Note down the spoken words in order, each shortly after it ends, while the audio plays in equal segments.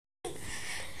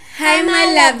Hi my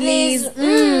lovelies.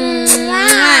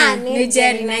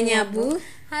 Nijeri na Nyabu.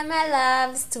 Hi my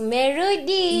loves,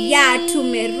 tumerudi. Yeah,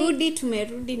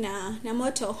 tumerudi na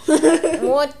moto.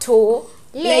 Moto.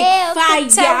 Like fire.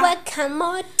 Kutawaka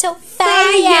moto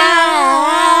fire.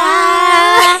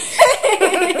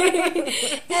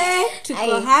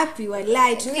 Tuko happy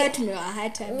wallahi,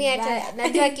 tumewahata. Mimi hata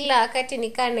najua kila wakati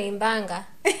nikaa naimbanga.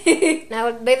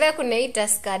 Na baada kuna hii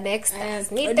taska next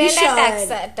task.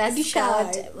 Nitaenda taska.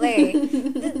 Wait.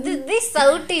 This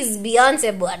sauti is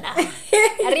Beyonce bwana.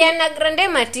 Ariana Grande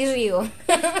material.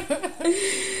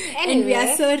 Anyway, and we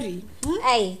are sorry.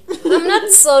 I'm not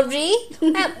sorry.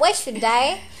 Why should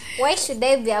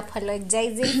I be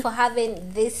apologizing for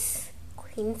having this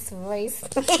queen's voice?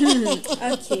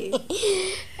 Okay.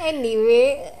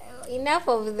 Anyway, enough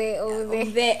of the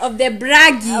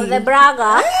bragging. Of the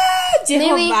bragger.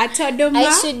 Maybe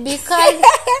I should be called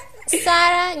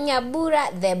Sarah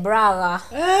Nyabura the bragger.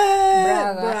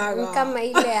 Bragger. Kama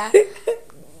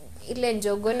ile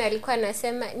Jogona alikuwa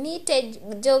anasema niite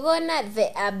Jogona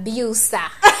the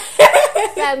abuser.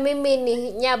 Sasa mimi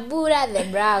ni Nyabura the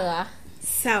bragger.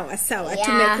 Sawa, yeah.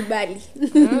 Tumekubali.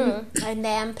 And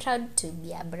I am proud to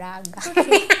be a bragger.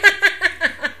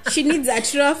 She needs a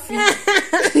trophy.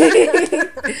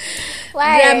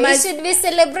 Why? Grammars, you should be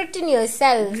celebrating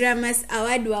yourself. Grammars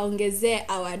award waongezee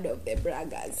award of the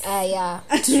braggers. Yeah.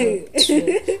 True.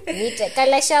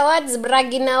 Kalash awards,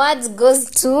 bragging awards goes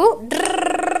to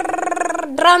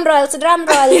drum roll.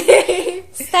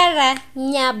 Sarah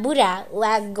Nyabura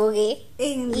wagoge.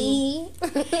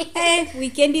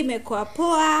 Weekend imekuwa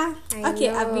poa. Okay,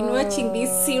 I've been watching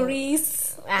this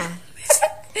series.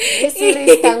 This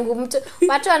series tangu mtu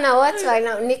watu watch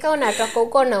nika unatoka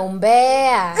huko na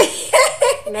umbea.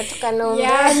 Unatoka na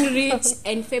umbea. Young, rich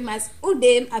and famous.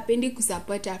 Udem apendi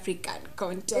kusupport African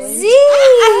content.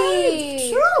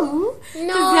 True.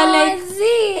 No,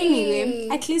 anyway,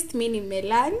 at least me ni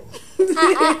Melan. So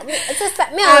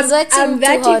me I was watching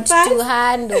too hot to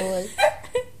handle.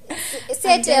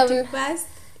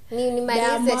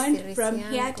 Diamond from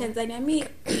here Tanzania.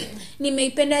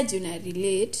 Nimeipenda juu na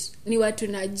relate, ni watu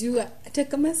najua hata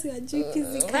kama siwajui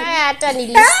kizika. Hata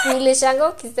nilishangaa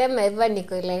ukisema hivyo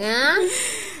niko ile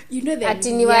you know that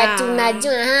ati ni watu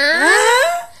najua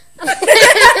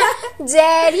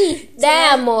Jerry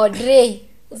Diamond Ray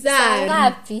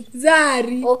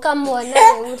Zari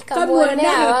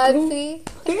ukamwona wapi?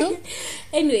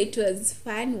 Anyway, it was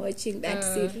fun watching that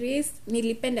series.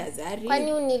 Nilipenda Zari.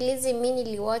 Kwani unilizi mimi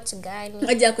niliwatch gani?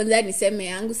 Ngoja kwanza niseme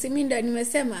yangu. Si mimi ndo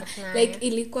nimesema like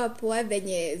ilikuwa poa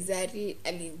venye Zari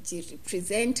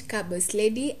alijirepresent Cabos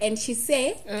lady and she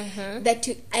say that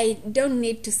I don't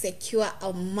need to secure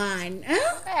a man.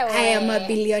 I am a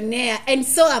billionaire and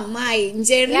so am I.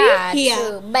 Jerry here.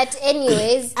 True. But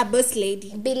anyways, a boss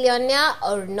lady. Billionaire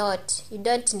or not, you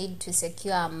don't need to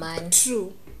secure a man.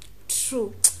 True.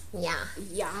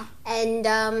 Yeah. And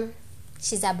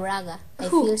she's a bragger. I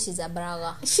feel she's a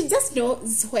bragger. She just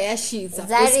knows where she is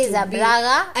supposed Zari is to a be.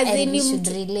 bragger As and we should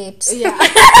relate. Yeah.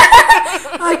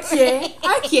 Okay.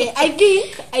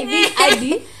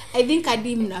 I think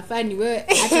Adi mnafaa ni wewe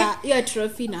hata hiyo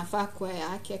trophy nafaa kwa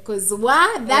yake cuz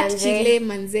that chile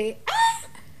manze.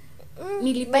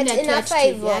 Nilipenda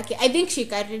yake. I think she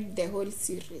carried the whole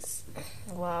series.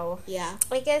 Wow. Yeah.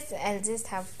 I guess I'll just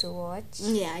have to watch.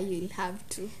 Yeah, you'll have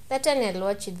to. That one I'll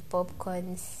watch with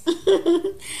popcorns.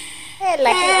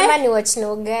 Kama ni watch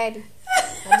na ugali.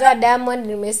 Najua Diamond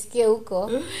nimesikia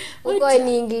huko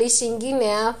ni English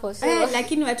ingine hapo. So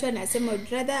lakini watu wanasema I'd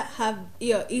rather have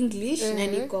your English na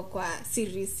niko kwa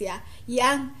series ya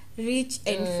Young, Rich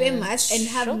and Famous and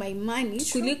have my money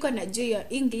kuliko najua your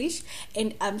English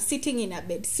and I'm sitting in a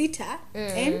bed sitter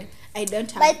and I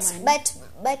don't have money.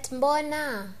 But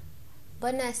mbona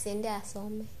asiende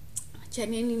asome?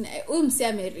 Chaneni na msi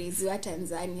amereziwa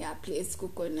Tanzania place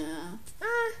kuko na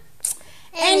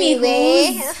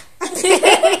Anyway,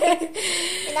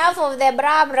 enough of the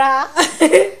bra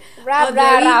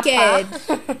weekend.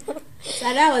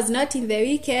 Sarah was not in the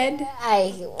weekend.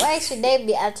 Why should I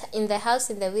be in the house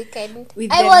in the weekend?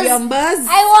 With I was in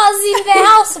the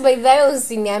house by the way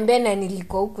usiniambie na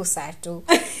niliko huko saa tu.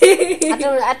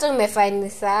 Hata umefanya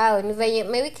sawa.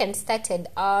 My weekend started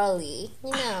early.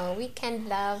 You know, weekend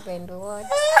love and what?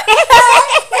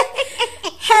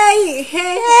 Hey,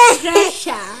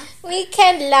 pressure.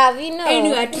 Weekend love, you know.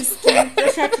 Anyway, to skin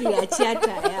pressure tuliachia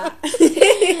taya.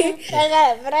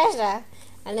 Pressure.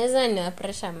 Anaweza ni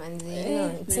pressure manzi.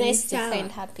 It's nice to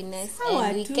find happiness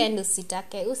and weekend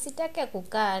usitake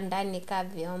kukaa ndani ka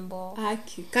vyombo.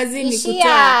 Kazi ni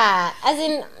kutoa. As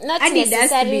in not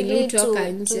necessarily to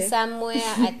somewhere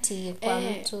ati kwa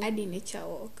mtu. Hadi nature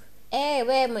walk.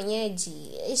 we mwenyeji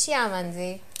ishia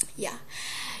manze.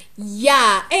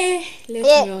 Let's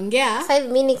tumeongea 5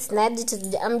 minutes na hadi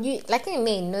lakini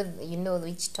me you know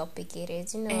which topic it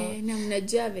is, you know. Na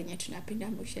mnajua venye tunapenda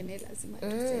emotional lazima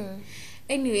tuseme.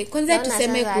 Anyway, kwanza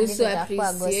tuseme kuhusu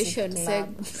appreciation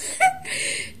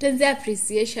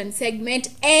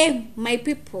segment. My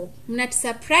people, mnat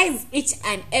surprise each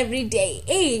and every day.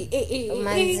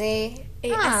 Manze.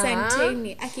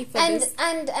 Asanteni.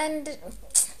 And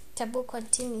tabu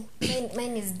continue.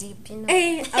 Mine is deep, you know.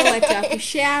 Awatu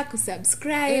kushare,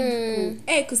 kusubscribe,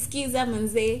 kusikiza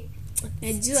manze.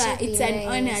 Najua it's an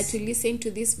honor to listen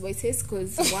to these voices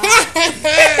cause wow.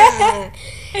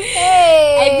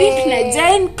 I think na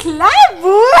join club.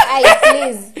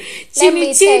 Please. Let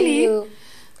me tell you.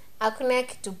 Hakuna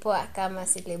kitu poa kama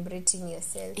celebrating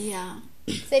yourself.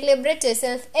 Celebrate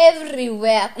yourself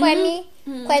everywhere. Kwani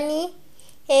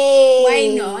why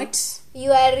not?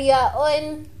 You are your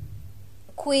own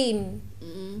queen.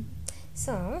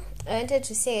 So, I wanted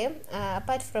to say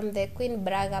apart from the queen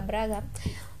braga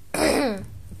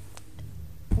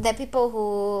the people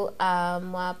who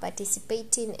were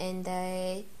participating in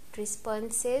the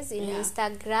responses in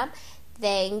Instagram,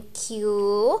 thank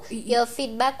you. Your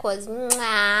feedback was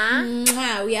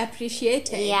we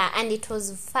appreciate it. And it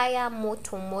was fire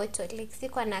moto. Like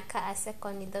sikuwa nakaa a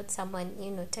second without someone,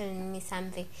 you know, telling me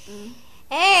something.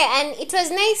 And it was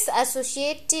nice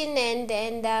associating and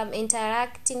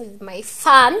interacting with my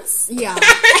fans.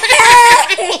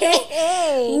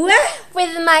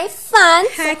 With my fans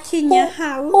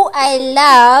who I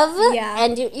love.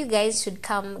 And you guys should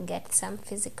come get some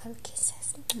physical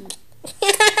kisses.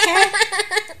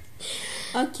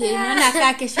 Okay, naona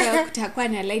kaa kesho kutakuwa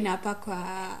na line hapa kwa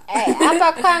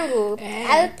hapa kwangu.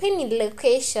 I'll pin the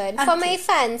location for my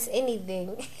fans.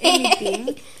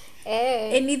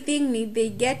 Anything they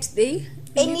get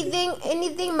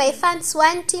anything my fans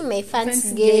want, my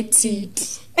fans get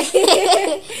it.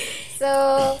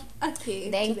 So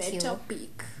thank you.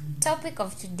 Topic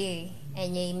of today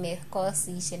enye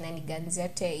imekosi shenanigans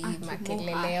yote hii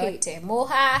makelele yote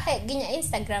moha ginya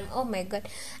Instagram. Oh my god,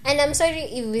 and I'm sorry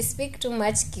if we speak too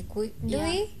much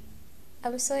Kikuyu.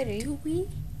 I'm sorry. Do we?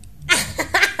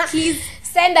 Please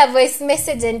send a voice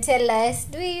message and tell us,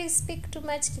 do we speak too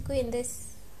much Kikuyu in this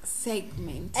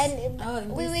segment?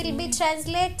 And we will be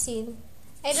translating.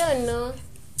 I don't know.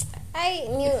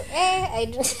 I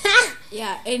don't.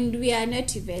 And we are not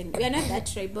that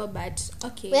tribal, but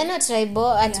okay. We are not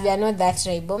tribal, we are not that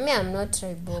tribal. Me, I'm not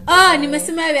tribal.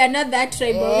 Nimesema we are not that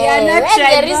tribal. We are not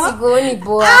tribal. Sigoni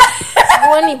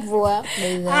boa.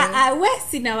 We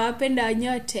sinawapenda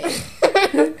nyote.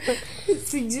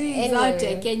 Sijui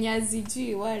zote Kenya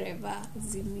sijui whatever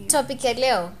zimio. Topic ya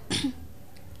leo.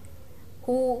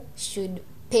 Who should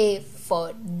pay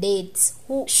for dates?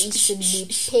 Who should be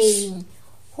paying?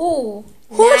 Who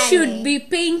should be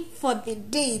paying for the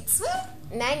dates?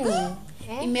 Nani?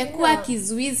 Imekuwa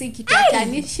kizuizi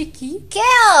kitatanishi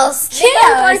chaos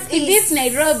in this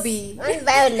Nairobi.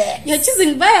 Violence. You're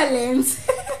choosing violence.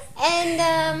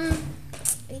 And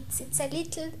it's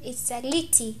a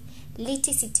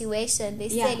litty situation. They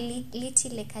say litty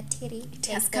lekatiri. It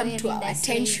has come to our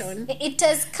attention. It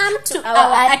has come to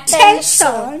our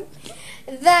attention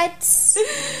that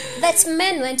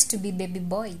men want to be baby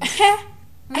boys.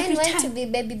 Men want to be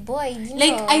baby boys, you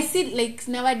like know. I see like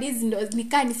nowadays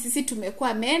nikani sisi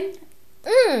tumekuwa men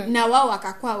na wao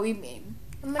wakakuwa women.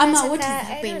 Ama what is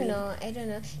happening? I don't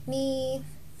know. Ni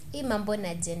hii mambo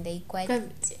na gender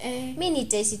equality. Mimi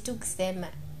nitaishi tu kusema,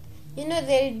 you know,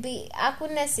 there will be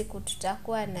hakuna siku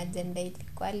tutakuwa na gender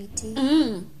equality.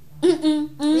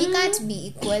 We can't be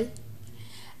equal.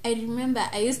 I remember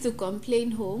I used to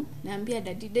complain home. Naambia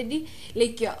daddy,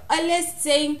 like you're always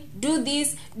saying do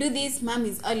this. Mom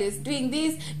is always doing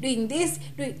this. And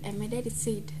my daddy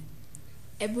said,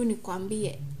 ebu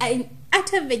nikwambie,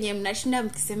 hata venye mnashinda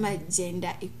mkisema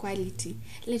gender equality,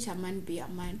 let a man be a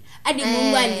man. Hadi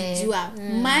Mungu alijua,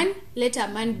 man, let a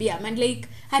man be a man. Like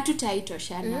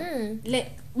hatutaitoshana.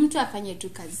 Mtu afanye tu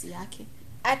kazi yake.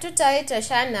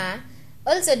 Hatutaitoshana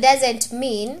also doesn't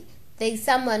mean there is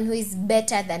someone who is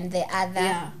better than the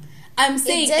other. I'm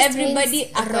saying everybody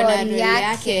akona role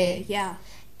yake.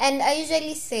 And I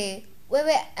usually say,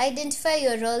 wewe identify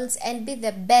your roles and be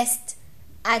the best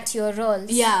at your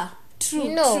roles. True.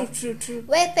 You know, true.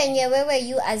 Wewe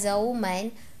you as a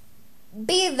woman,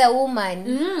 be the woman.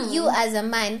 You as a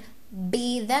man,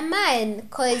 be the man.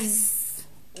 Cause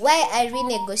why are we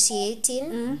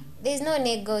negotiating? There's no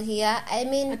nego here. I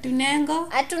mean, atunengo.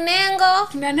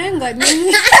 Tunanengo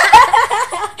nini?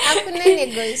 Hakuna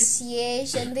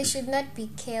negotiation. There should not be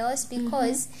chaos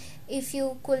because if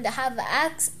you could have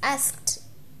asked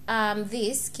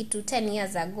this kitu 10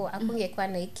 years ago akungekuwa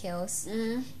na chaos.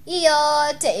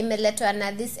 Yote imeletwa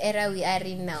na this era we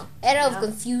are in now. Era of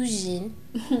confusion.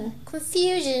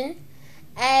 Confusion.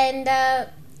 And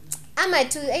ama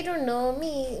tu, I don't know,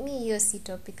 mi hiyo si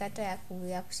topic hata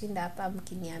ya kushinda hapa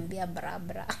mkiniambia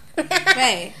bra.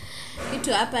 Hey,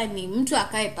 kitu hapa ni mtu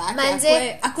akae paka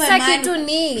akwe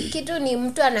kitu ni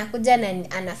mtu anakuja na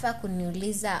anafaa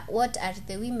kuniuliza what are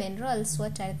the women roles,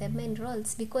 what are the men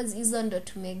roles, because hizo ndo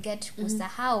tumeget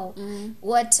kusahau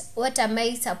what am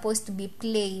I supposed to be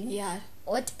playing,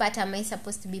 what part am I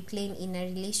supposed to be playing in a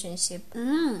relationship.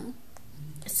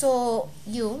 So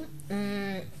you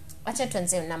acha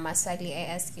tuanze na maswali I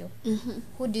ask you.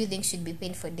 Who do you think should be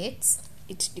paying for dates?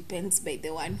 It depends by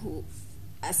the one who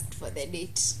asked for the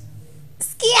date.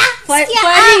 Skia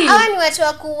ni watu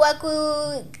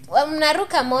wa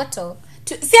mnaruka moto.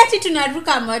 Si ati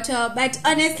tunaruka moto, but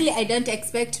honestly I don't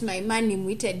expect my man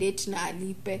nimwite date na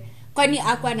alipe. Kwani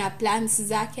akwa na plans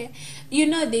zake. You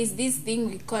know there's this thing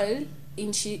we call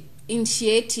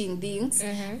initiating things,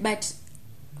 but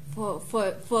for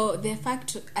the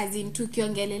fact as in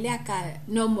tukiongelelea ka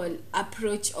normal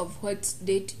approach of what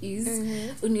date is,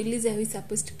 uniulize who is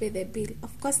supposed to pay the bill.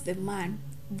 Of course the man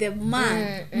be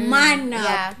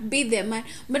the man.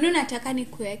 Mbona unataka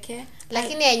nikuweke?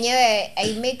 Lakini yenyewe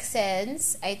I make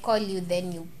sense. I call you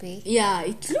then you pay. Yeah,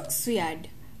 it looks weird.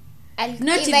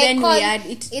 Not even weird.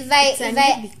 If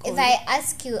I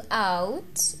ask you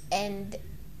out and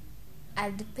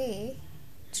I'd pay.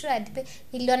 True, I'd pay.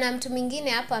 Niliona mtu mwingine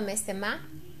hapo amesema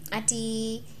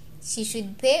ati she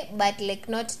should pay but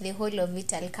like not the whole of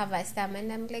it, I'll cover some,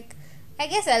 and I'm like I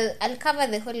guess I'll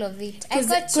cover the whole of it. I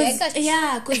got you.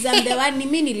 Yeah, cuz I'm the one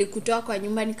mimi nilikutoa kwa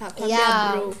nyumba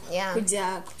nikakwambia bro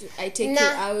kuja I take you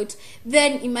out.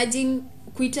 Then imagine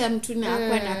kuita mtu na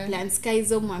akwa na plans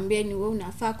kaizo mwambie ni wewe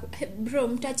unafaa bro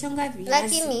mtachonga vipi?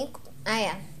 Lakini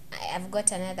I've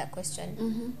got another question.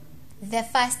 The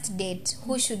first date,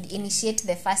 who should initiate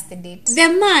the first date? The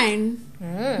man.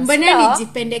 Mbona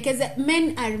nijipendekeza?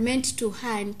 Men are meant to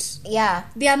hunt. Yeah,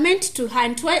 they are meant to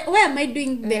hunt. Why am I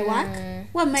doing the work?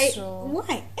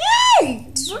 Why? Hey!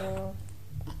 True.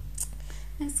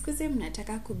 Nasikuze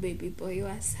mnataka ku baby boy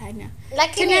wa sana.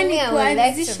 Lakini ni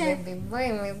kuanzisha baby boy,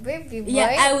 my baby boy.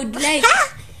 Yeah, I would like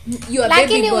your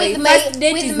baby boy. First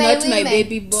date is not my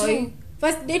baby boy. True.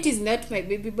 First date is not my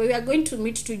baby boy. We are going to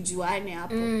meet to juane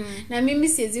hapo. Na mimi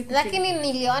siwezi lakini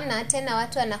niliona tena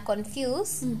watu wana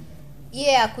confuse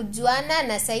ya kujuana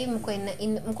na sasa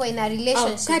mko in a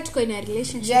relationship. Tuko in a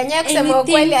relationship. Janya kusema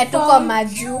ukweli hatuko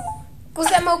maju.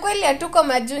 Kusema ukweli hatuko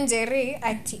maju njeri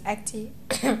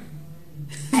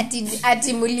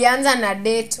ati mulianza na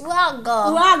date.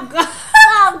 Waga.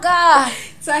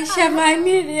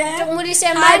 Sashamaniria.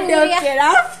 Mulishamaniria.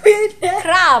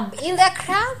 Crab.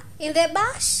 In the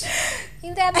bash.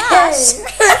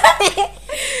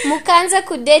 Mukaanza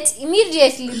kudate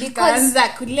immediately because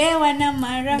kulewa na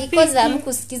marafiki. Because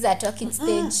hamkusikiza talking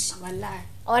stage. Wallahi.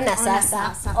 Ona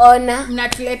sasa. Ona.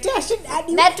 Mnatuletea shida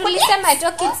hadi. Na tulisema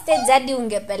talking stage hadi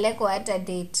ungepelekwa hata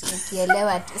date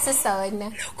ukielewa. Sasa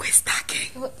ona.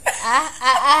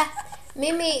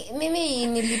 Mimi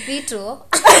nilipito.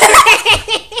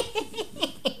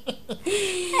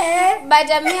 But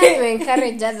I'm here to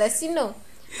encourage others, you know.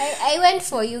 I went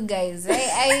for you guys.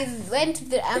 I'm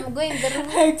going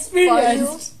through for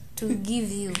you to give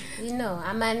you. You know,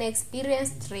 I'm an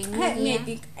experienced trainee. I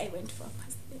think I went for a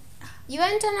first date. You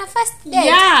went on a first date?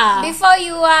 Yeah. Before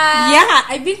you were... Yeah,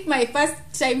 I think my first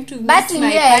time to meet my partner.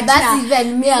 That's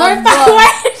even me.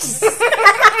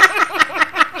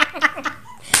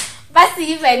 That's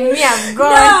even me. I'm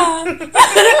gone. No.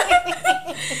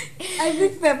 I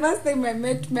think the first time I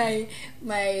met my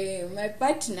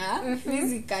partner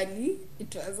physically,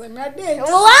 it was on a date.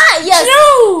 What? Yes.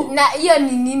 True. Na hiyo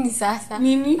ni nini sasa?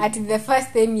 Nini? At the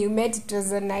first time you met, it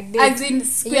was on a date. As in,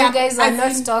 you guys were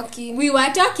not talking. We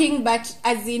were talking, but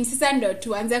as in sasa ndo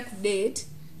tuanze kudate,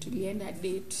 tulienda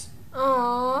date.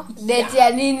 Oh, date ya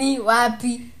nini?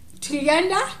 Wapi?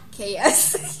 Tulienda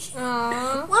chaos.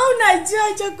 Wao unajua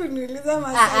acha kuniuliza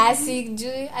maswali.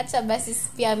 Sijui. Acha basi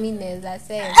pia mimi naweza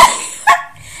sema.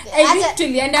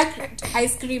 Tulienda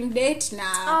ice cream date na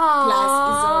plus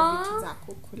hizo vitu za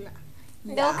kukula.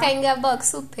 Ndio kainga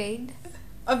box who paid?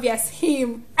 Obvious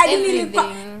him.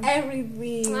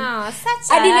 Everything.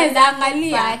 Such a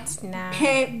partner.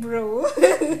 Hey bro.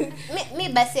 me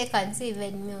basi can't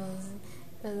even news.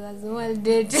 That's all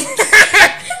date.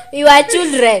 You are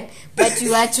children, but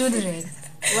you are children.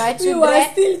 We were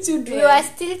still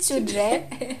children.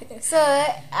 So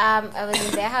I was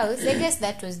in the house. I guess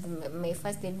that was my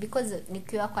first date because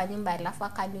nikiwa kwa nyumba alafu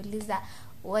akaniuliza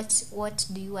what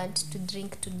do you want to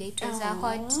drink today? It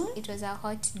was a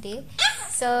hot day.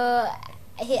 So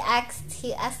he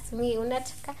asked me,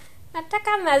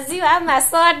 nataka maziwa ama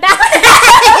soda?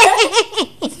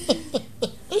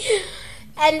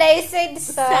 And I said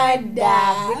soda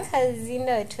because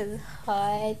it was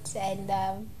hot and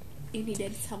you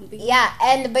needed something. Yeah,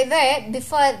 and by the way,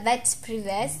 before that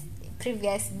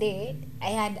previous day, I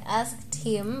had asked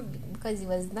him, because he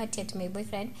was not yet my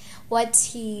boyfriend, what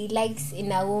he likes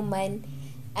in a woman,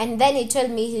 and then he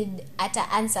told me he'd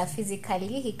answer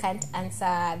physically, he can't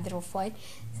answer through phone.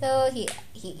 So he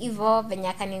evolved venye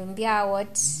akaniambia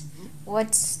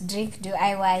what drink do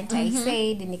I want. I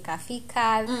said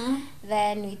nikafika.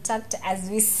 Then we talked as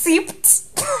we sipped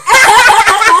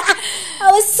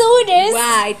our sodas.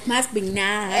 Wow, it must be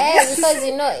nice. Yeah,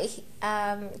 because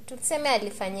tuseme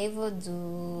alifanya hivyo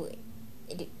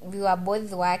we were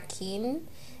both working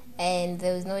and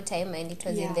there was no time and it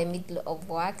was in the middle of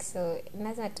work, so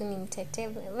lazima tu nimtetee,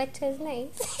 but it was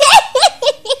nice.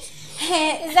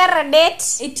 Is that a date?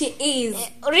 It is.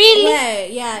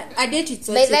 Really? Yeah, a date it's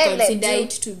also considered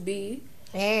to be.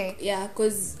 Yeah,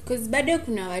 cause bado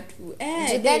kuna watu.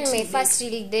 Then my first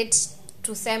real date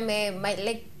tuseme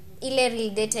ile real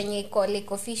date yenye iko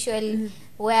like official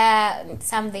where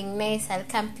something nice, I'll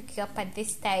come pick you up at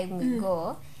this time, we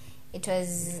go. It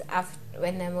was after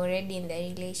when I'm already in the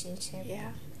relationship.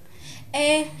 Yeah.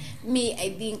 Me, I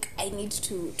think I need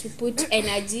to put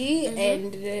energy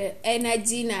and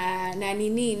energy na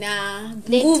nini na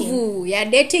nguvu ya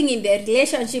dating in the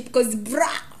relationship, because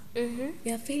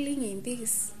we are failing in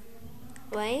this.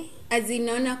 Why? As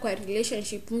inaona kwa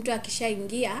relationship mtu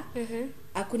akishaingia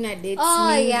hakuna dates.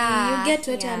 You get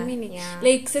what I mean?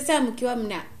 Like sasa mkiwa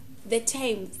mna the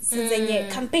time zenye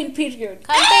campaign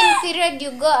period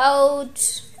you go out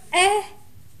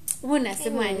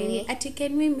unasema nini ati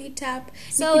can we meet up?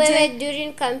 So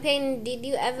during campaign did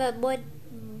you ever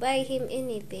buy him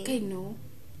anything? Okay, no.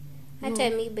 Hata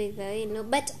me by the way, no.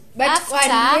 But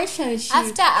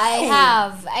after I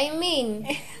have, I mean,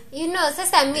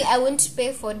 sasa me I won't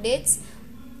pay for dates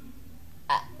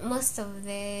most of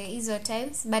the easy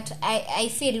times, but I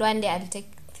feel one day I'll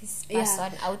take this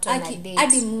person out on a date.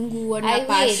 Adi Mungu wana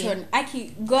passion.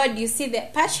 Aki God, you see the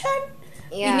passion?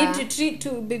 You need to treat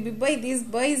to baby boy these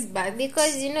boys, but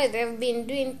because they've been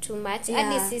doing too much.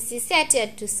 Adi sisi ati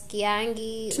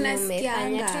atusikiangi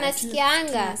umefanya,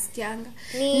 tunasikianga.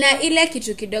 Na ile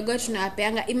kitu kidogo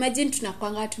tunawapeanga. Imagine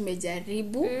tunakwanga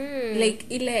tumejaribu like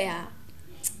ile ya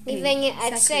even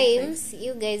at times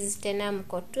you guys tena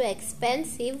mko too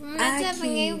expensive. Mnacha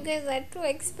venye you guys are too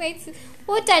expensive.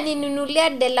 Utaninunulia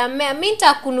delamea, mimi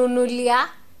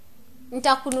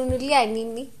nitakununulia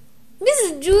nini?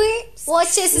 Sijui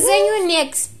watches zenyu ni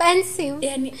expensive.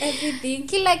 Yani everything,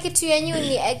 kila kitu yenyu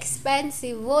ni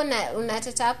expensive.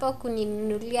 Unataka hapa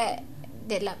kuninunulia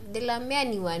delamea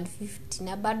ni 150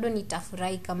 na bado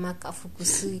nitafurahi kama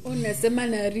kafukusui. Unasema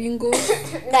na ringo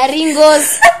na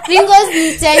ringos ni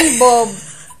 10 bob.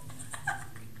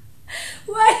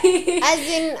 Why? As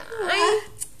in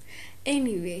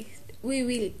anyway, we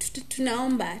will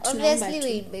tunaomba obviously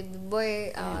we'll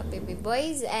baby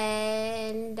boys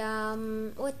and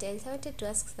what else? I wanted to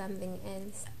ask something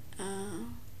else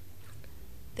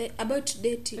about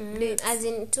dating dates. As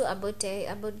in too about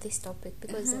this topic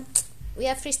because we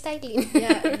are freestyling.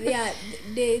 yeah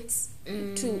dates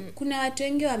too. Kuna watu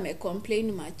wengi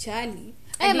wamecomplain machali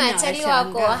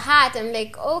wako hurt. I'm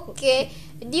like, okay,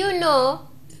 do you know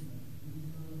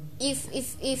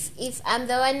if I'm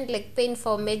the one like paying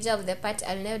for major of the part,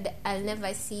 I'll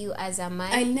never see you as a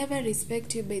man. I'll never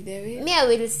respect you, by the way. Me, I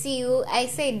will see you, I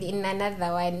said in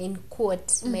another one, in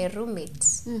quote, my roommate.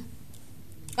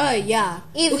 Oh yeah.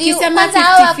 If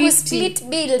you split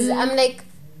bills, I'm like,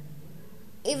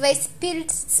 if I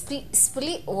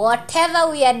split whatever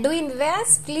we are doing there,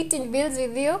 splitting bills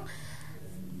with you,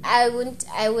 I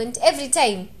won't every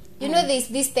time. There's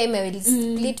this time I will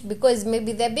split because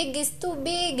maybe the big is too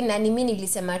big na mimi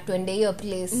nilisema tuende hiyo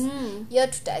place. Yo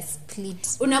tuta split.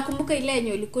 Unakumbuka ile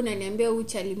yenye ulikuwa unaniambia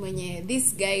uchali mwenye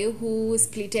this guy who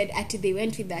splitted at they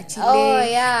went with that chile. Oh,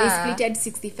 yeah. They splitted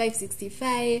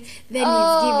 65 then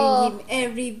he's giving him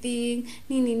everything.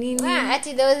 Nini.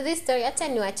 There was this story, hata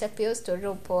niwachapio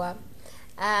story poa.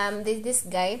 There's this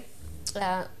guy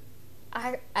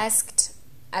asked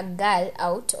a girl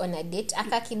out on a date,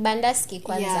 akakibandaski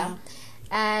kwanza,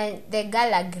 and the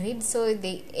girl agreed, so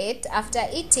they ate. After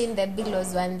eating, the bill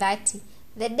was 130.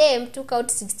 The dame took out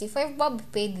 65 bob,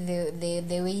 paid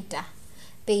the waiter,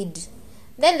 paid.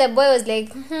 Then the boy was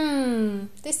like,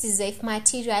 this is wife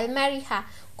material, I'll marry her.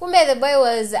 Kumbe the boy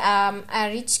was a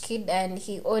rich kid and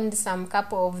he owned some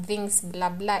couple of things, blah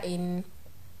blah, in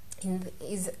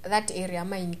is that area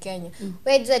ama in Kenya.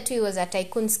 Where that he was a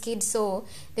tycoon's kid, so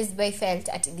this boy felt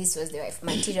that this was the wife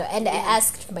material. And I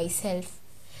asked myself,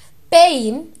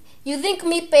 pain, you think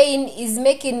me pain is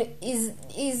making is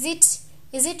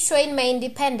it showing my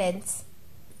independence?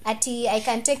 I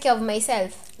can take care of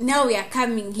myself. Now we are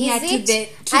coming here in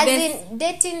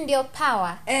dating your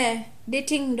power.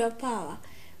 Dating your power.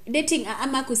 Dating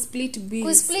ama kusplit bills.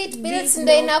 Kusplit bills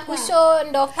ndo inakushow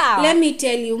ndo power. Let me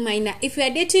tell you, Maina, if we are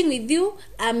dating with you,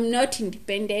 I'm not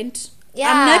independent.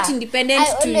 Yeah. I'm not independent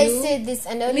to you. I always say this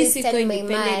and I always tell my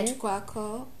man,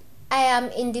 kwako. I am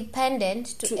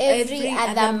independent to every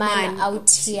other man out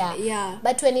here. Yeah.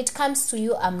 But when it comes to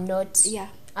you, I'm not. Yeah.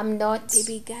 I'm not.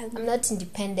 Baby girl. I'm not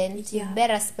independent. Yeah. You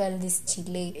better spell this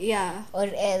Chile. Yeah. Or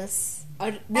else.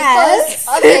 Because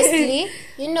obviously,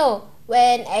 you know,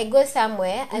 when I go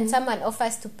somewhere and someone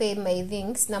offers to pay my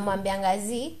things, namwambianga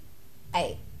zi,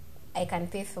 I can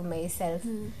pay for myself.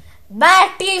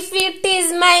 But if it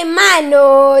is my man,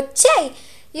 oh, chai,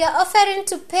 you're offering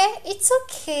to pay, it's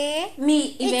okay.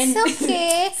 It's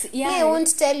okay. Yeah. Me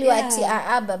won't tell you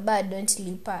at baba, don't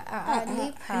leap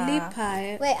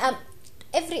her. Where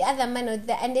every other man out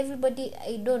there and everybody,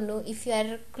 I don't know, if you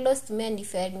are close to me and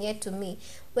if you are near to me,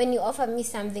 when you offer me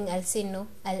something, I'll say no,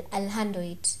 I'll handle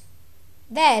it.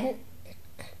 Then,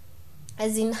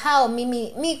 as in how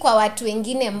mi kwa watu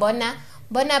wengine mbona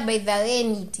by the way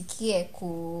niitikie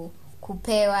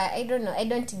kupewa, I don't know, I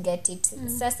don't get it.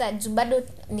 Sasa bado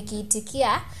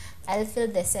nikiitikia, I'll feel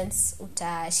the sense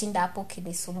utashinda hapo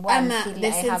kinisumbua and feel I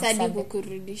have something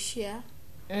kurudishia.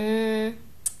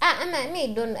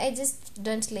 I just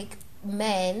don't like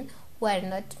men who are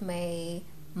not my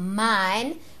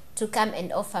man to come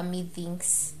and offer me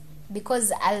things.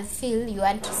 Because I'll feel you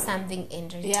want something in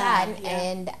return,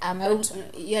 and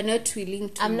you're not willing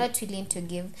to. I'm not willing to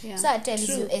give. Yeah. So at times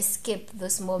you escape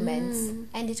those moments.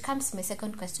 And it comes to my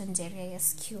second question, Jerry. I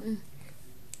ask you.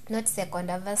 Not second,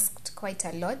 I've asked quite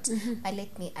a lot, but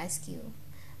let me ask you.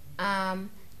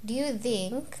 Do you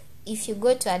think if you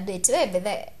go to a date, did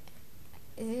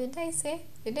I say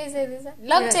this?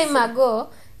 Long time ago,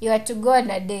 you had to go on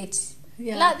a date.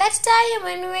 Yeah. That time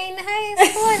when we were in high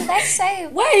school, that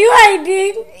time. Why are you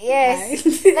hiding? Yes.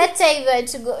 That time you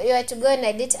had to go on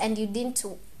a date and you didn't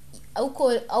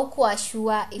haukuwa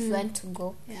sure if you want to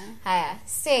go. Yeah. Haya,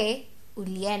 say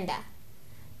ulienda.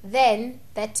 Then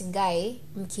that guy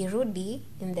mkirudi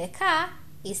in the car,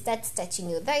 he starts touching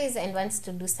your thighs and wants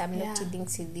to do some naughty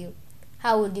things with you.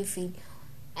 How would you feel?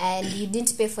 And you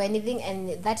didn't pay for anything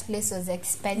and that place was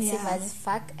expensive as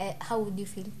fuck. How would you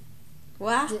feel?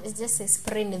 What? It's just a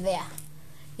sprain there.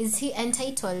 Is he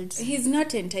entitled? He's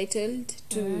not entitled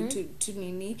to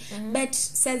nini. But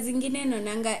saa zingine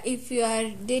nonanga, if you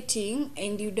are dating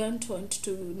and you don't want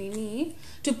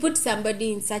to put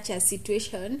somebody in such a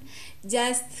situation,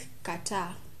 just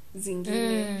kata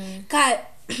zingine.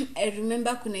 I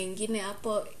remember kuna ingine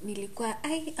hapo nilikuwa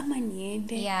ama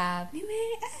niende. Yeah.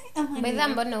 Mbona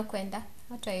mbona ukwenda?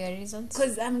 What are your reasons?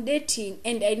 Because I'm dating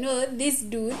and I know this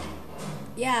dude.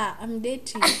 Yeah, I'm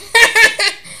dating.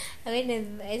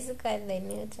 Anyway.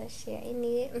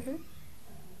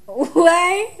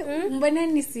 Why? Mbona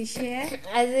nisi-share?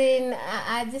 As in,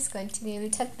 I'll just continue. We'll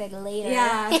talk that later.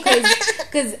 Yeah,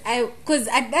 because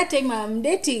at that time I'm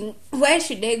dating. Why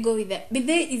should I go with that? But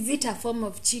then, is it a form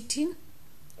of cheating?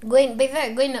 Going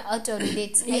out on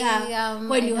dates. Yeah,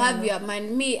 when you have your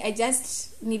man. Me, I just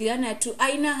niliona tu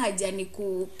aina haja ni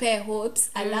kupe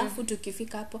hopes alafu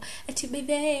tukifika hapo ati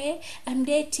baby I'm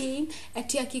dating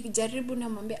ati akijaribu na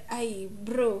mwambia ai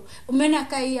bro umeona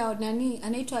kai ya nani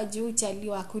anaitwa juu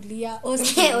chaliwa kulia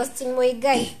Austin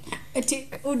Moigai ati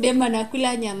udema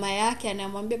nakula nyama yake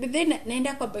anamwambia baby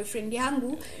naenda kwa boyfriend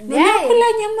yangu nakula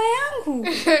nyama yangu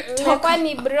toka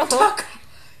ni bro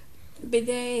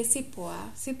Bede si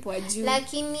poa juu.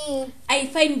 Lakini I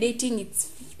find dating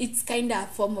it's kind of a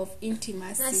form of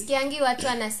intimacy. Nasikiangi watu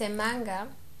wanasemanga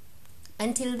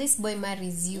until this boy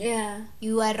marries you,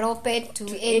 you are open to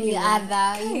any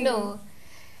other, you know.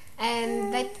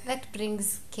 And that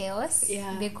brings chaos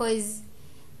because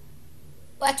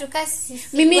watu kasi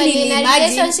mimi ni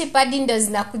relationship hadi ndo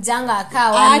zinakujanga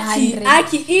akawa 100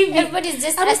 aki hivi everybody's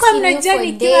just asking you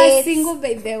for kila single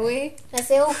by the way na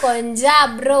say uko njaa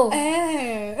bro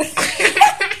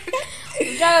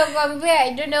Kwambia,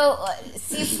 I don't know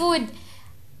seafood,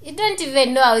 you don't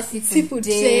even know how seafood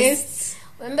tastes.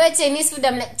 Remember Chinese food,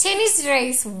 I'm like Chinese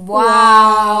rice,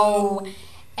 wow.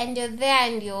 And you're there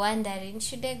and you're wondering,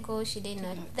 should I go, should I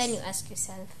not? Then you ask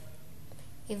yourself,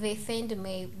 if I find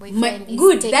my boyfriend is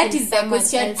good, taking that is the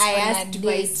question I on asked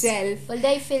myself. Will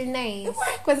I feel nice?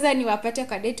 Kwanza niwapate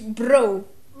kwa date bro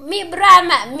mi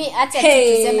brama mi hata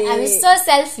tuseme I'm so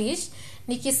selfish.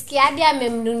 Nikisikia hadi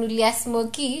amemnunulia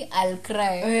smoky, I'll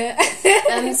cry.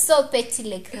 I'm so petty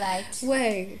like that.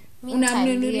 Why?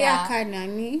 Unamnunulia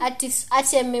kanani?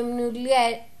 Ati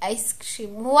amemnunulia ice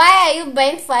cream. Why are you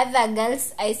buying for other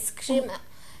girls ice cream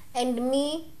and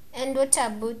me? And what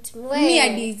about me? Me,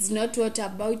 and it's not what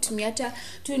about me. Hata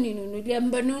tu ninunulia,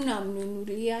 mbona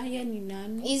unamnunulia? Ya ni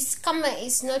nani?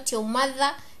 It's not your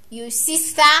mother, your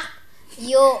sister,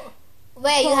 your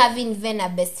where you have even a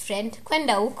best friend.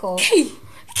 Kwenda huko.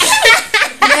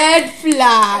 Red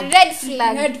flag.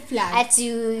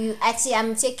 Ati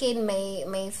I'm taking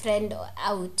my friend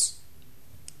out.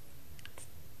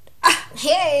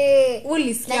 Hey, let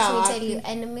me tell you,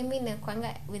 and mimi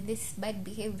nakwanga with this bad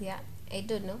behavior, I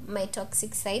don't know, my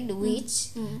toxic side, which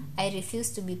I refuse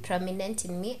to be prominent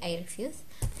in me. I refuse.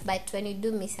 But when you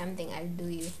do me something, I'll do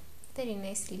you very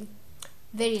nicely.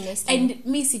 And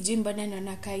me sijui mbona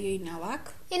naonaka hiyo ina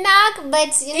work,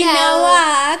 but you know,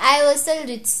 I was told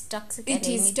it's toxic. It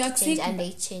is toxic and I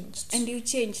changed. And you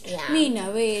changed. Yeah. Me na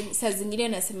we saa zingine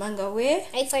nasemanga we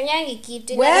haifanyangi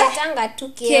kitu, inatanga tu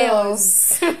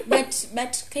chaos.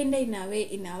 but kinda ina we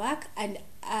ina work. And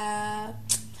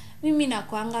mimi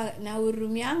nakwanga na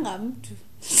hurumianga mtu.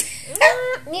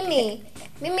 Mimi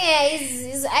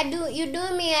I do, you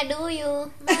do me, I do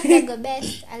you. I go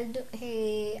best. I'll do.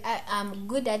 Hey, I'm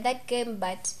good at that game,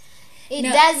 but it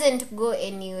doesn't go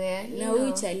anywhere. Na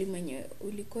huyu chali mwenye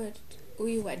ulikuwa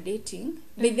huyu wa dating,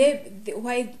 but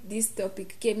why this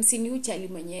topic came, si huyu chali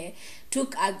mwenye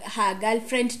took her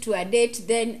girlfriend to a date,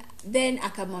 then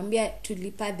akamwambia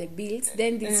tulipa the bills,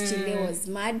 then this chile was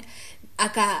mad.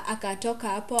 Akatoka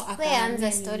hapo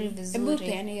akaanza story vizuri. Hebu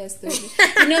peana your story.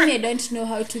 You know me, I don't know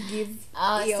how to give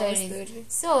your story.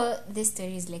 So this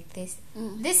story is like this.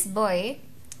 This boy,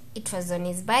 it was on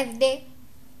his birthday.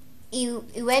 He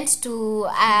went to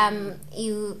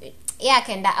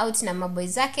akaenda out na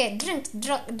maboys zake,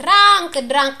 drunk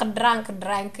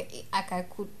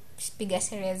akakupiga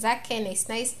sherehe zake,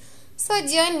 nice. So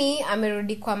jioni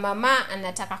amerudi kwa mama,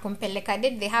 anataka kumpeleka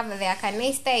date. They have their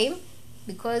nice time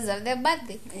because of their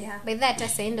birthday. By that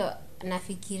asendo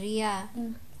nafikiria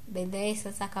by the way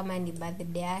sasa kama ni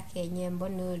birthday yake yenyewe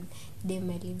mbona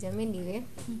demelija. Anyway,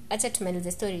 acha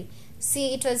tumalize story.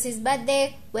 See, it was his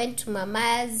birthday, went to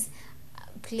mama's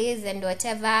place and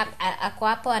whatever. Ako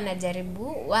hapo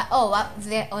anajaribu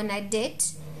they're on a date.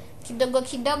 Kidogo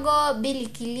bill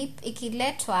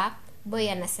ikiletwa,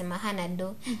 boy anasema hana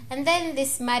do. And then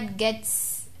this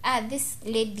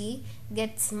lady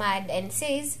gets mad and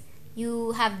says,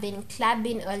 you have been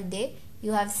clubbing all day,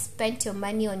 you have spent your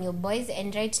money on your boys,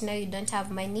 and right now you don't have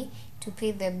money to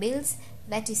pay the bills.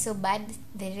 That is so bad.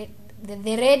 The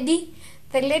lady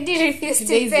refused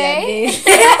to pay.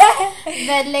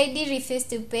 The lady refused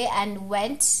to pay and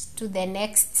went to the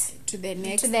next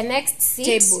seat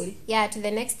table. Yeah, to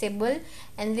the next table.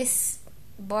 And this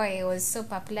boy was so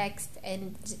perplexed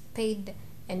and paid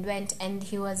and went, and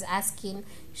he was asking,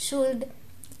 should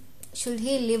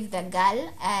he leave the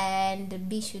girl, and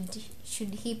B,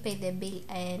 should he pay the bill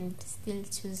and still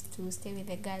choose to stay with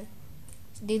the girl?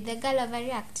 Did the girl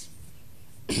overreact?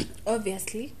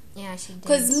 Obviously. Yeah, she did.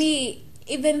 Because me,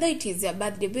 even though it is your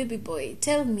birthday, baby boy,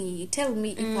 tell me if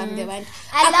I'm the one.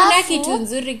 Hakuna kitu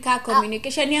nzuri ka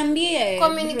communication. Niambie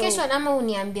communication ama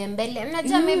uniambie mbele.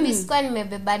 Unajua maybe sikuwa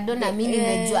nimebeba dona mimi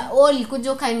nimejua.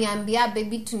 Ulikuja ukaniambia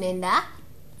baby tunaenda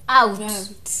out.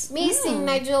 Mimi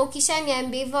sinajua,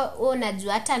 ukishaniambia hivyo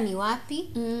unajua hata ni wapi,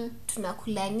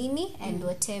 tunakula nini and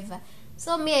whatever.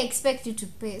 So me I expect you to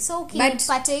pay. So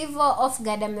ukinipata hivyo off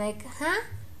guard, I'm like,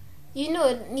 you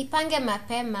know, nipange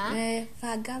mapema.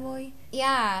 Faga boy.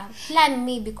 Yeah, plan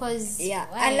me because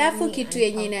alafu kitu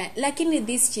yenye lakini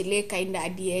this chile kinda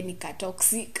adie ni ka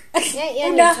toxic.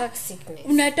 Yeah, toxicness.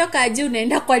 Unatoka aje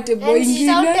unaenda kwa tebo ingine. She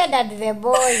shouted at the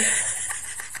boy.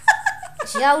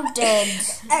 Shouted.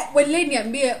 Wale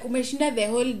niambie umeshinda the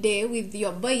whole day with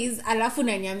your boys, alafu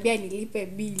unaniambia nilipe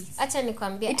bills. Acha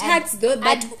nikwambie, it hurts though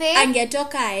that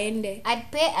angetoka aende.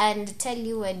 I'd pay and tell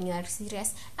you when you are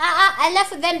serious.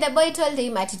 Alafu then the boy told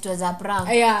him that it was a prank.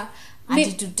 Yeah.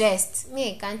 And to test.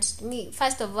 Me, I can't.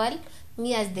 First of all,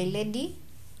 me as the lady,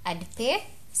 I'd pay.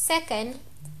 Second,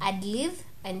 I'd leave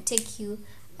and take you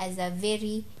as a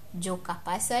very joker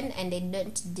person, and I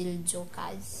don't deal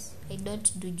jokers. I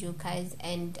don't do jokers,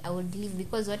 and I would leave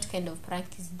because what kind of prank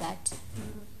is that?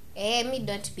 Me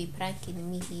don't be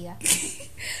pranking me here.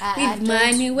 With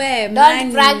money, where don't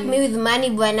money? Prank me with money,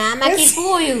 bwana. I'm a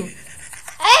Kikuyu.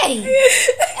 Hey,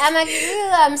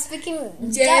 I'm speaking.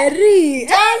 Jerry,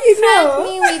 don't prank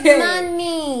me with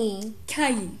money.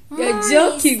 Kai, you're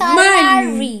joking.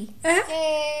 Money.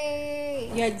 Hey.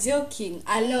 you're joking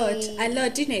a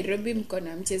lot in Nairobi mko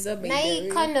na mchezo by the way. Na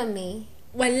economy.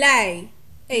 Walai.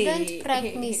 Don't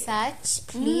prank me such,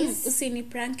 please. Usini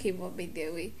prank him by the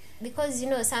way. Because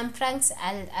some pranks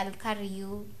I'll carry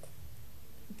you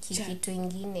kitu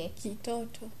ingine.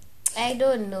 Kitoto. I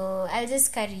don't know. I'll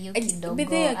just carry you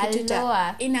kidogo. I'll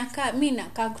lower. Mimi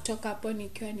nakaa kutoka hapo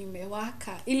nikiwa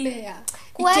nimewaka. Ile ya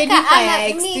kuweka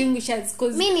extinguishers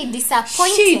cause mimi ni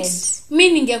disappointed.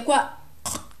 Mimi ningekuwa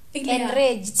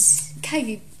enraged.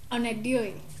 Kai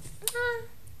onadio.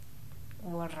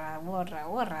 Wara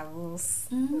this.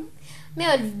 Me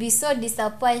would be so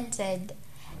disappointed.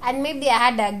 And maybe I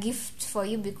had a gift for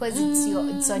you because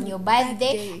it's on your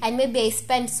birthday, and maybe I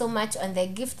spent so much on the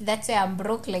gift that's why I'm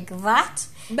broke like that.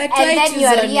 But and then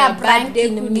you're here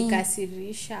pranking me.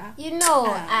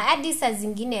 Hadi saa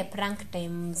zingine prank time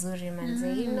mzuri manze.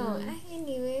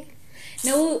 Anyway.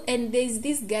 No, and there's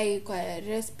this guy kwa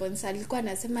response alikuwa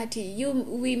anasema ati you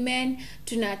women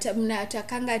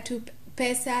mnatakanga tu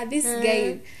pesa. This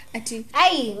guy ati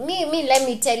me let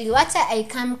me tell you what I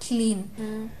come clean.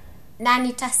 Na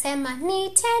nitasema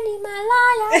niteni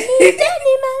malaya.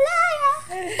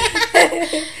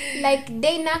 Like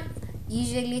Dana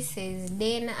usually says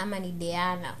Dana ama ni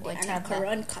Diana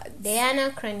whatever. Diana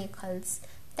Chronicles.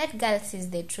 That girl says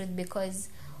the truth because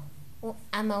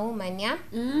I'm a woman, yeah?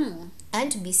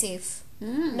 And to be safe.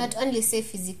 Not only safe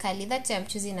physically. That's why I'm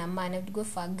choosing a man. I would go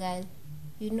for a girl.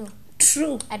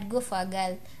 True. I'd go for a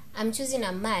girl. I'm choosing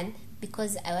a man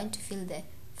because I want to feel the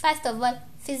first of all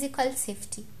physical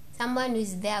safety. Someone who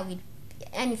is there with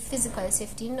any physical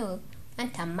safety, and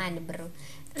a man, bro.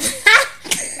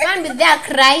 Man with there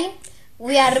crying,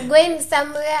 we are going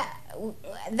somewhere,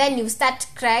 then you start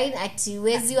crying ati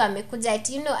wezi wamekuja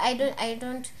ati I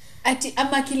don't ati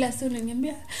ama kila saa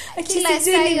unaniambia ati just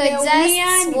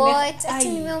what ati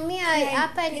nimeumia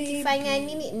hapa nikifanya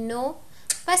nini. No,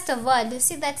 first of all, you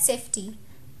see that safety,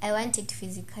 I want it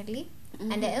physically.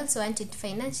 And I also want it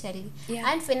financially.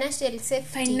 And financial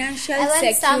safety. Financial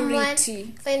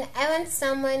security. I want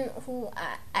someone who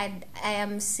I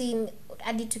am seeing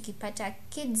adi tukipata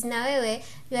kids na wewe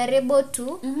you are able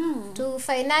to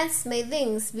finance my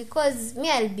things because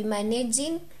me I'll be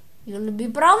managing, you'll be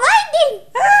providing.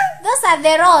 Those are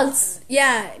the roles.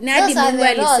 Yeah, Nadi Mungu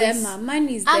alisema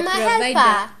money is the provider.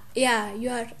 Helper. Yeah, you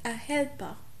are a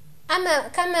helper. Ama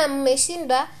kama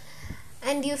mmeshindwa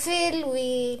and you feel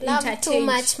we love too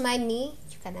much money,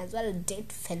 you can as well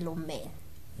date fellow men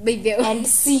and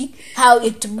see how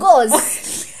it goes.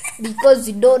 Because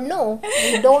you don't know.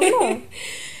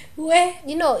 Well,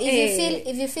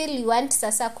 if you feel you want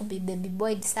sasa kubi baby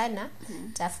boy sana,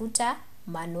 tafuta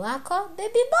manu wako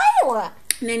baby boy wa.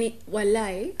 Nani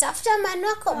walai? Tafuta manu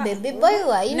wako baby boy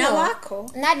wa, na wako.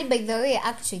 Nadi, by the way,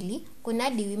 actually kuna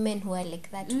women who are like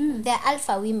that. They're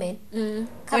alpha women.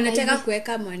 Wanataka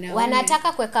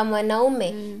kuweka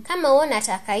mwanaume. Kama wewe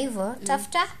unataka hivyo,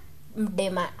 tafuta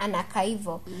mdema anaka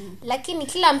hivyo. Lakini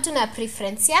kila mtu na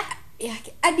preference ya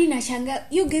Adi nashanga,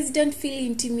 you guys don't feel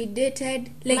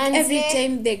intimidated like Manze, every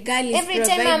time the girl is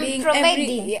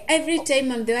providing, every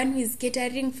time I'm the one who is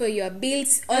catering for your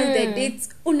bills, all the dates.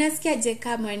 Unasikia je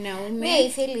kama mwanaume? I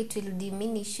feel it will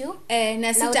diminish you.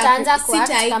 Na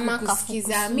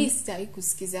sitaikusikiza. Mimi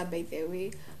sitaikusikiza by the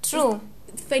way. True.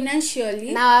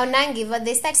 Financially. Now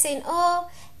they start saying, oh,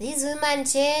 this woman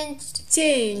changed.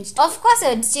 Of course it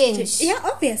would change. Yeah,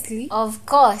 obviously. Of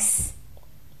course.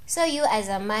 So you as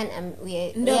a man, we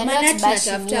are not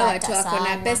bashing you watu wako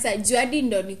na pesa. Juadi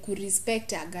ndo ni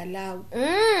kurespect agalau.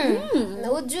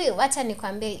 Ujui, wacha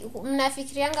nikwambie,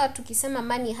 mnafikirianga tukisema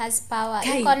money has power.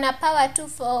 Iko na power too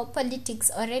for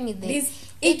politics or anything.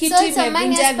 It's also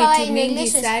money has power in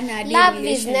relationship. Love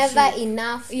is never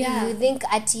enough. Yeah. You think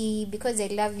because I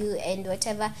love you and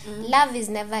whatever. Love is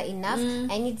never enough.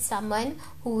 I need someone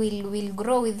who will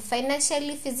grow with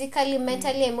financially, physically,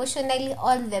 mentally, emotionally,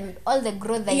 all the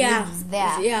growth that is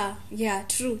there. Yeah,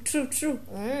 true.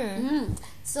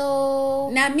 So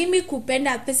na mimi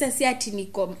kupenda pesa si ati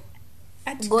niko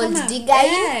gold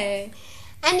digger.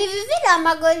 And if you feel I'm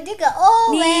a gold digger,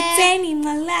 I'm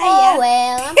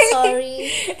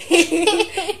sorry.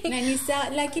 Na nisa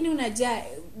lakini unajua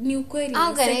ni ukweli.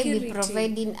 I'm gonna be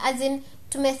providing, as in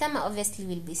tumesema obviously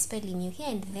we'll be spelling you here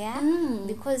and there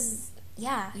because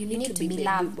you need to be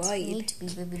loved. You need to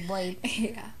be baby boy.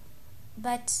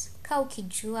 But ka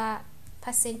ukijua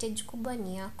percentage kubwa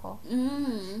ni yako.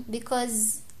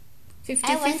 Because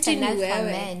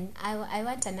 50-50 I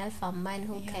want an alpha man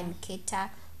who can cater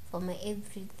for my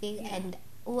everything and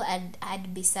who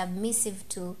I'd be submissive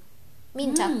to.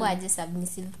 Mimi nitakuwa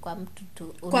submissive kwa mtu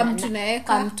tu. Kwa mtu naeka.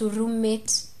 Kwa mtu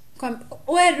roommate.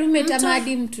 we roommate ama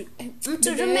hadi mtu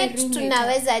roommate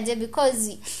tunaweza aje,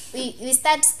 because we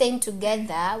start staying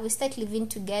together, we start living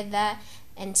together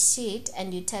and shit,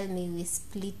 and you tell me we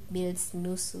split bills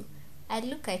nusu. I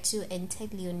look at you and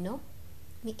tell you no,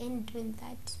 we ain't doing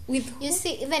that. You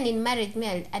see, even in marriage,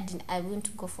 me I want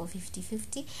to go for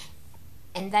 50-50,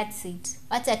 and that's it.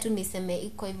 Wacha tu niseme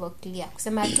iko hivyo clear,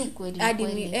 kusema tu kweli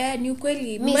ni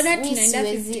kweli. Mbona tunaenda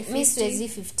 50-50? Mimi siwezi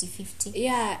 50-50.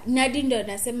 Yeah, Nadi ndo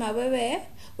nasema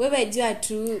wewe jua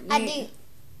tu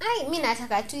mimi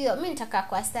nataka tu hiyo. Mimi nataka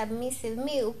kwa submissive.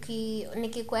 Mimi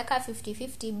nikikuweka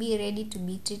 50-50, be ready to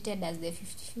be treated as the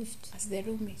 50-50. As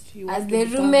the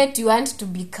roommate you want to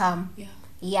become.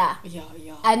 Yeah.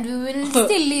 And we will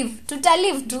still live.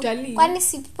 Tutalive tu. Kwani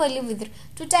si people live with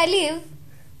tutalive.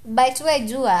 But we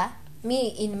jua, me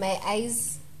in my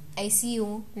eyes I see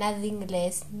you nothing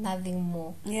less, nothing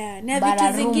more. Yeah, na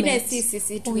vitu zingine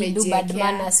sisi tumejiwekea. We do bad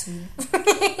manners with.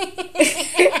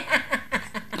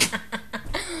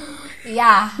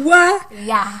 Yeah.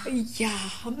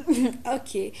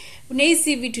 Okay.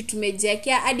 Unahisi vitu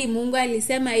tumejiwekea hadi Mungu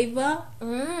alisema hivyo.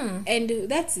 And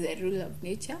that's the rule of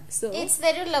nature. So it's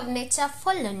the rule of nature.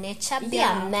 Follow nature. Be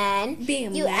a man.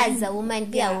 You as a woman,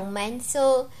 be a woman.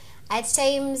 So at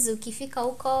times ukifika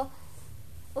huko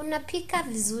unapika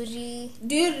vizuri.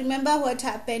 Do you remember what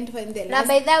happened when the last...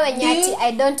 Na by the way, nyati,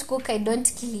 I don't cook, I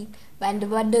don't clean, but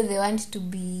bado they want to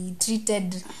be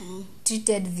treated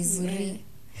vizuri.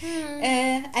 Do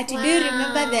you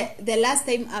remember the last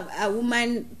time a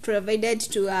woman provided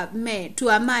to a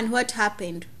man, what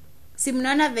happened? Si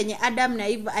mnaona venye Adam na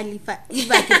Eve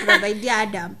akiprovide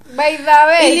Adam. By the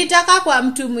way, ilitaka kwa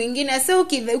mtu mwingine. So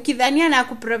ukidhania na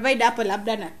kuprovide hapo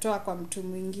labda natoa kwa mtu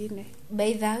mwingine.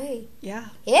 By the way. Yeah.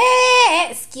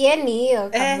 Sikieni hiyo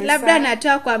kabisa. Labda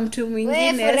natoa kwa mtu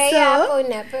mwingine. So hapo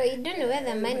unapo, you don't know where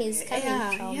the money is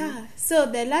coming from. Yeah. So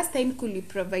the last time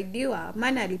kuliprovidiwa,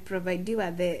 man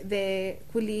aliprovidiwa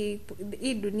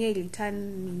hii dunia iliturn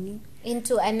nini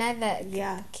into another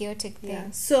chaotic thing.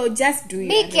 Yeah. So just do it.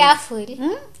 Be careful.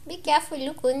 Be careful,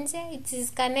 look nje. It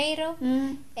is Kanairo.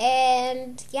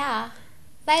 And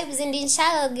vibes and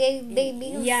inshallah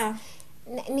baby. Yeah.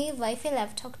 Niva, I feel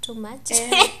I've talked too much.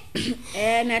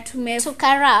 Na to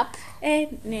wrap.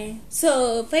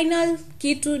 So final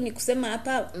kitu ni kusema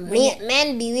hapa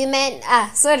men be women.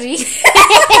 Sorry.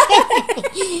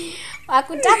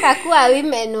 Wakutaka kuwa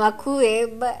women wakue,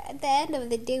 but at the end of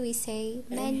the day we say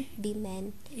men be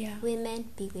men. Women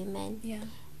be women.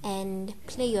 And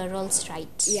play your roles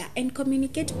right. And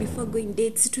communicate before going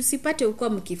dates. Tusipate huko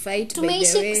mkifight.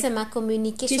 Tumeishi kusema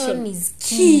communication is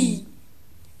key.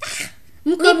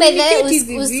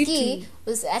 Uski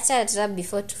acha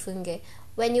before tufunge.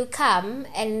 When you come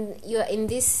and you're in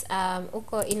this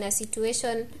uko in a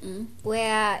situation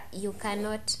where you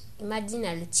cannot, imagine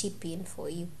I'll chip in for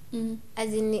you.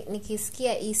 As in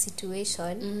nikisikia hii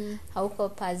situation hauko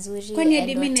pazuri. Kwani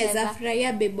mimi naweza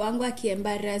furahia bebo wangu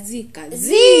akiembarazika.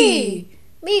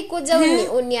 Mi kuja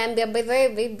uniambia, by the way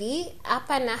baby,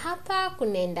 hapa na hapa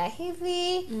kunaenda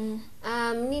hivi.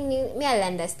 Nini, me I'll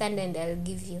understand and I'll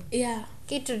give you.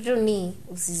 Kitu tu ni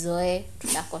usizoe,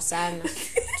 tutakosana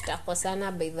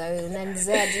by the way.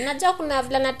 Unanizoea. Unajua kuna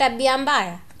vile na tabia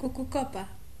mbaya kukukopa.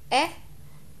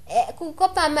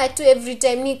 Kukopa ama tu every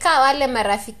time nikaa wale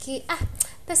marafiki,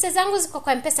 pesa zangu ziko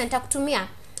kwa M-Pesa nitakutumia.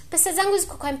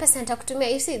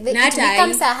 You see, it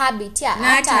becomes a habit.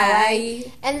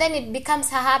 And then it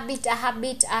becomes a habit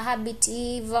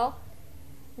evil.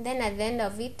 Then at the end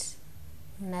of it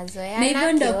unazoeana. Na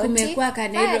hivyo ndo kumekuwa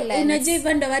Kanairo. Unajua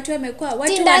hivyo ndo watu wamekuwa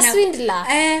Tinder swindler.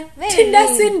 Tinder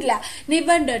swindler. Na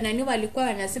hivyo ndo nani walikuwa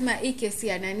wanasema hii kesi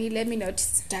ya nani, let me not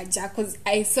taja, because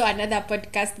I saw another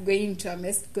podcast going to a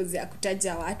mess because ya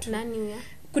kutaja watu. Nani huyo?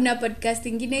 Kuna podcast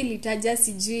ingine ilitaja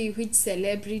sijui which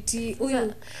celebrity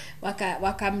huyu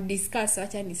wakamdiscuss,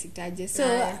 wacha nisitaje. So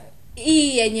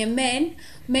hii yenye men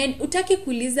utaki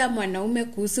kuuliza mwanaume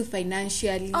kuhusu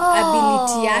financial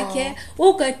ability yake,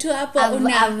 uko tu hapo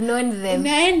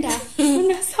unaenda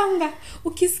unasonga,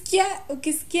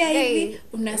 ukisikia hivi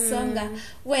unasonga.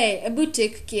 Hebu take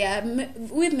care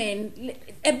women,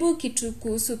 hebu kitu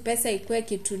kuhusu pesa ikuwe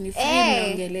kitu ni free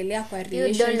naongelelea kwa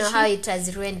relationship. You don't know how it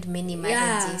has ruined many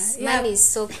marriages. Money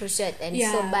is so crucial and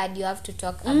so bad, you have to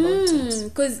talk about it,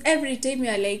 because every time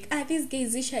you are like this guy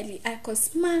is usually ako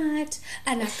smart,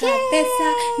 anakaa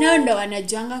pesa, nao ndo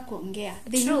wanajuanga kuongea.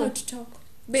 They know what to talk.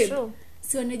 Babe,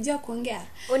 si wanajua kuongea.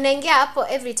 Unaingia hapo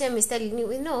every time is telling you,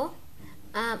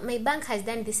 my bank has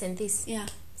done this and this.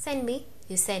 Send me,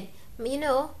 you send.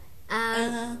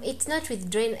 It's not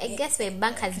withdrawing. I guess my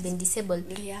bank has been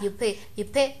disabled. Yeah. You pay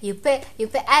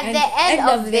at the end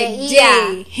of the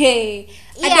year. Day. Hey,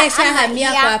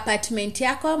 Yeah, kwa apartment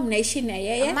yako mnaishi na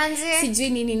yeye. Sijui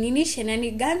nini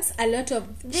shenanigans, a lot of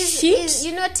shit. Is,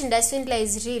 you know, Tinder swindler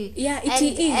is real. Yeah,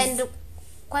 it is. And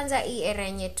kwanza hii era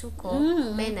yenye tuko,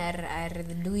 men are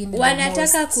doing the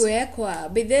wanataka most. Kuwekwa,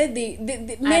 but the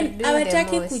men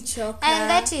hawataki kuchoka. And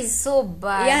that is so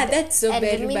bad. Yeah, that's so and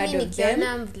very bad of them.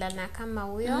 Nikiona mvulana kama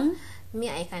huyo, me,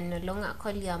 I can no longer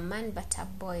call you a man but a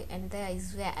boy, and there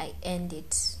is where I end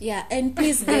it. Yeah, and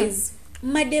please guys,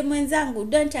 madem wenzangu,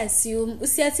 don't assume,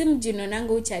 usiassume jino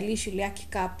nangu uchali shule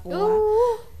akikapoa.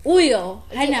 Huyo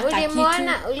hana kakitu.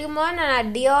 Ulimuona na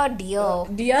dio.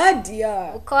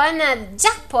 Ukaona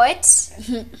jackpot.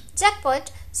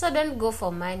 So don't go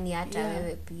for money hata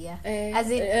wewe pia.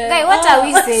 As in, guy, what are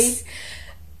we saying?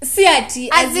 Si ati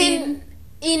as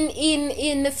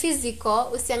in physical,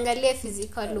 usiangalie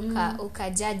physical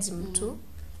ukajudge mtu.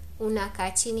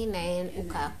 Unakaa chini na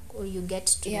you get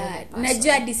to know that person.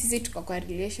 Najua hadi sisi tuko kwa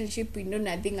relationship, we know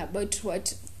nothing about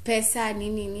what pesa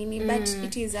nini but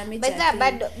it is a major thing.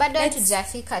 Bado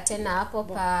hatujafika tena hapo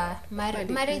pa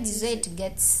marriage is where it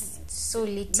gets so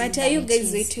little. But are you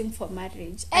guys waiting for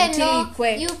marriage until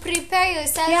you prepare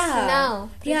yourself now?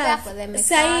 Prepare for the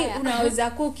Messiah. Sai unaweza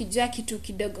kuwa ukijua kitu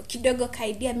kidogo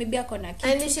idea, maybe akona kitu.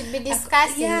 And you should be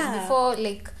discussing before,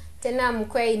 like, tena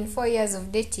mkwe in 4 years of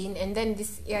dating, and then this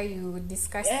year you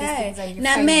discuss these things and you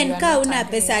na men ka una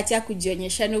pesa acha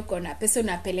kujionyesha uko na pesa,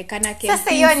 unapelekana Kempinski.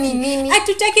 Sasa hiyo ni nini?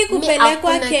 Hatutaki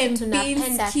kupelekwa Kempinski.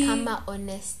 Tunapenda kama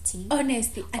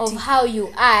honesty of ati, how you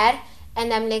are,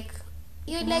 and I'm like,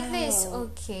 you like this,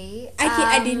 okay. Aki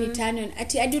adi ni turn on.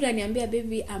 Ati adi unaniambia,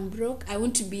 baby, I'm broke, I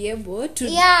want to be able to.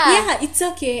 Yeah, it's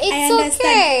okay. It's I understand.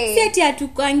 Okay. Si ati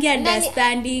hatukuangi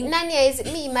understanding. Nani is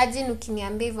me, imagine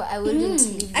ukiniambia hivyo, I wouldn't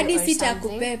leave you. Adi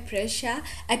sitakupe pressure.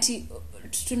 Ati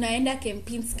tunaenda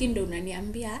Kempinski ndo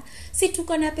unaniambia si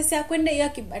tuko na pesa ya kwenda hiyo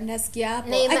kibanda sikia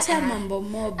hapo, acha mambo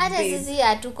mob. Hata sisi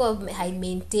hatuko high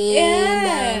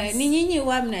maintain. Ni nyinyi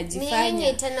huwa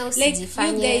mnajifanya. Ni tena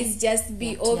usijifanye. Like you guys just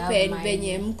be open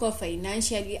venye mko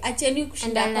financially. Acheni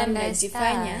kushinda kwa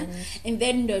mnajifanya. And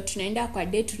then ndo tunaenda kwa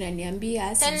date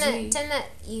tunaniambia sijui. Tena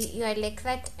you are like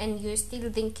that and you're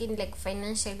still thinking like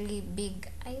financially big.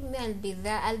 I'll be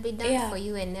there. I'll be down for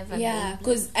you whenever. Yeah,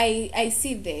 because I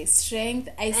see the strength,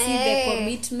 I see the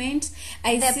commitment,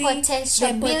 I the see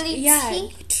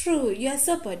potentiality. True. You are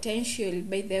so potential,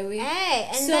 by the way.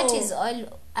 And so, that is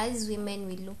all as women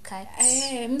we look at.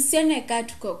 Msione ka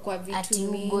tuko kwa vitu at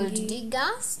mingi. Gold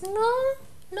diggers?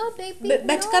 No, baby.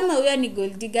 But kama wewe ni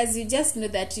gold diggers, you just know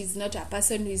that he's not a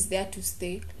person who is there to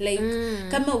stay. Like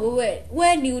kama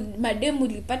wewe ni mademu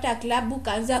ulipata klabu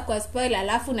kaanza kwa spoil,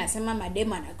 alafu unasema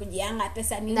mademu anakujianga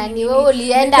pesa nini? Na ni wewe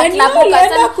ulienda klabu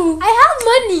kasema I have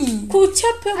money.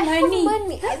 Kuchapa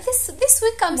money. This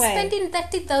week I'm spending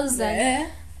 30,000.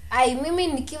 Mimi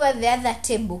nikiwa the other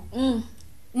table.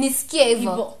 Nisikie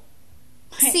hivyo.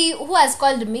 See who has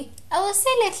called me? I was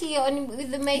silently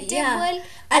with my table.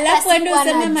 Alafu ndo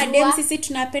useme madem sisi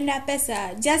tunapenda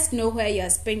pesa. Just know where you are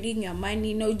spending your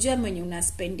money. Na ujue mwenye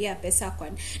unaspendia pesa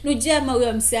kwani. Na ujue ama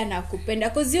huyo msee anakupenda.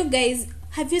 Because you guys,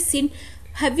 have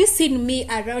you seen me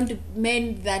around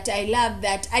men that I love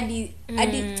that adi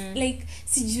like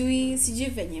sijui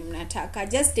venye mnataka.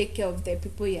 Just take care of the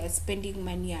people you are spending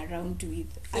money around with.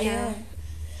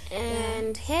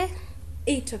 And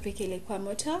hii topic ilikuwa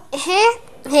moto.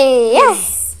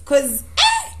 Yes. Cause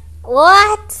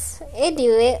what?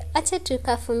 Anyway, acha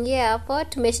tukafungia hapo.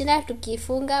 Tumeshinda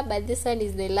tukifunga, but this one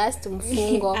is the last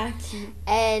mfungo.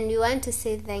 And we want to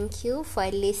say thank you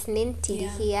for listening till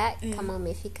here. Kama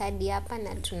umefika hadi hapa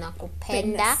na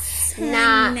tunakupenda.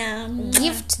 Na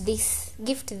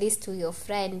gift this to your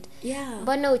friend.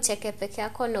 Mbona ucheke peke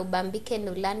yako na ubambike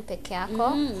na ulan peke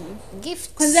yako?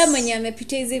 Gift. Kwanza mwenye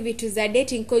amepitia hizi vitu za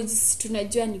dating, cause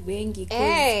tunajua ni wengi.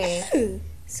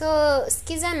 So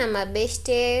skiza na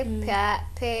mabeshte,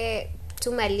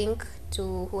 tuma link to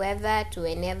whoever, to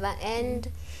whenever, and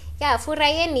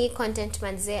furahiyeni content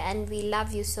manze, and we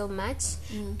love you so much.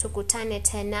 Tukutane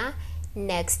tena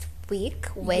next week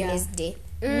Wednesday.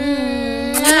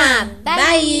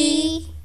 Bye.